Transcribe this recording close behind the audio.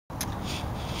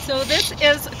So this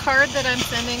is a card that I'm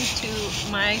sending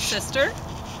to my sister,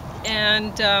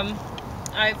 and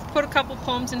I've put a couple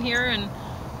poems in here, and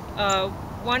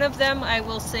one of them I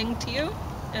will sing to you.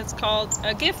 It's called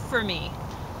A Gift for Me,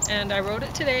 and I wrote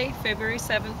it today, February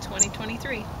 7th,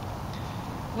 2023.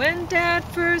 When Dad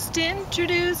first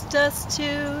introduced us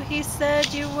two, he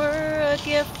said you were a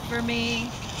gift for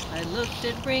me. I looked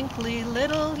at wrinkly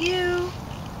little you,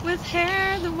 with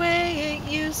hair the way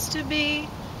it used to be,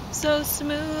 so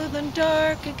smooth and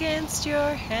dark against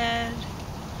your head.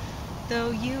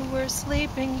 Though you were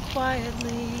sleeping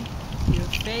quietly, your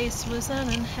face was an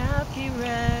unhappy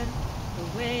red,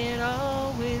 the way it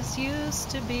always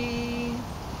used to be.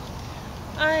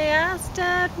 I asked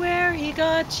Dad where he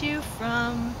got you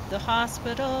from, the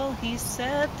hospital, he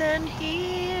said. Then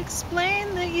he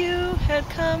explained that you had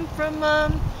come from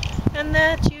Mom, and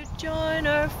that you'd join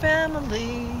our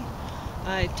family.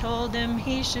 I told him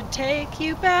he should take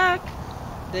you back,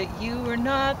 that you were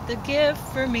not the gift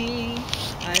for me.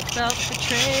 I felt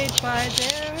betrayed by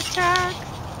their attack,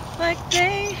 like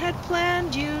they had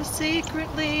planned you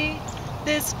secretly.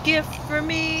 This gift for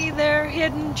me, their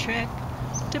hidden trick,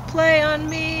 to play on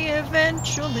me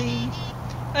eventually.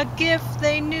 A gift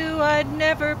they knew I'd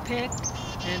never pick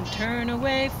and turn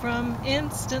away from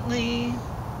instantly.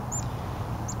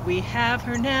 We have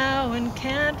her now and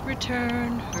can't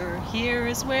return her. Here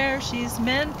is where she's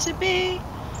meant to be.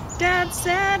 Dad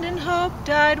said and hoped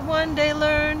I'd one day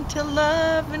learn to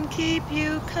love and keep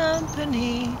you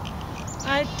company.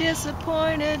 I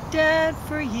disappointed Dad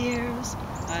for years.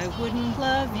 I wouldn't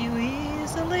love you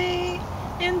easily.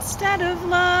 Instead of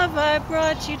love, I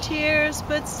brought you tears,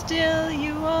 but still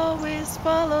you always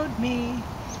followed me.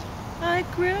 I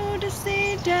grew to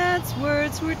see Dad's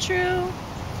words were true,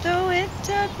 though it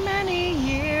took many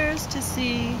years to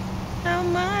see how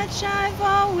much I've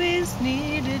always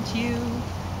needed you.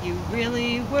 You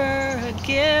really were a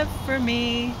gift for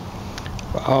me.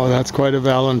 Wow, that's quite a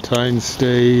Valentine's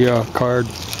Day card.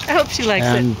 I hope she likes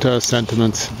it. And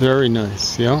sentiments. Very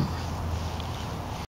nice, yeah.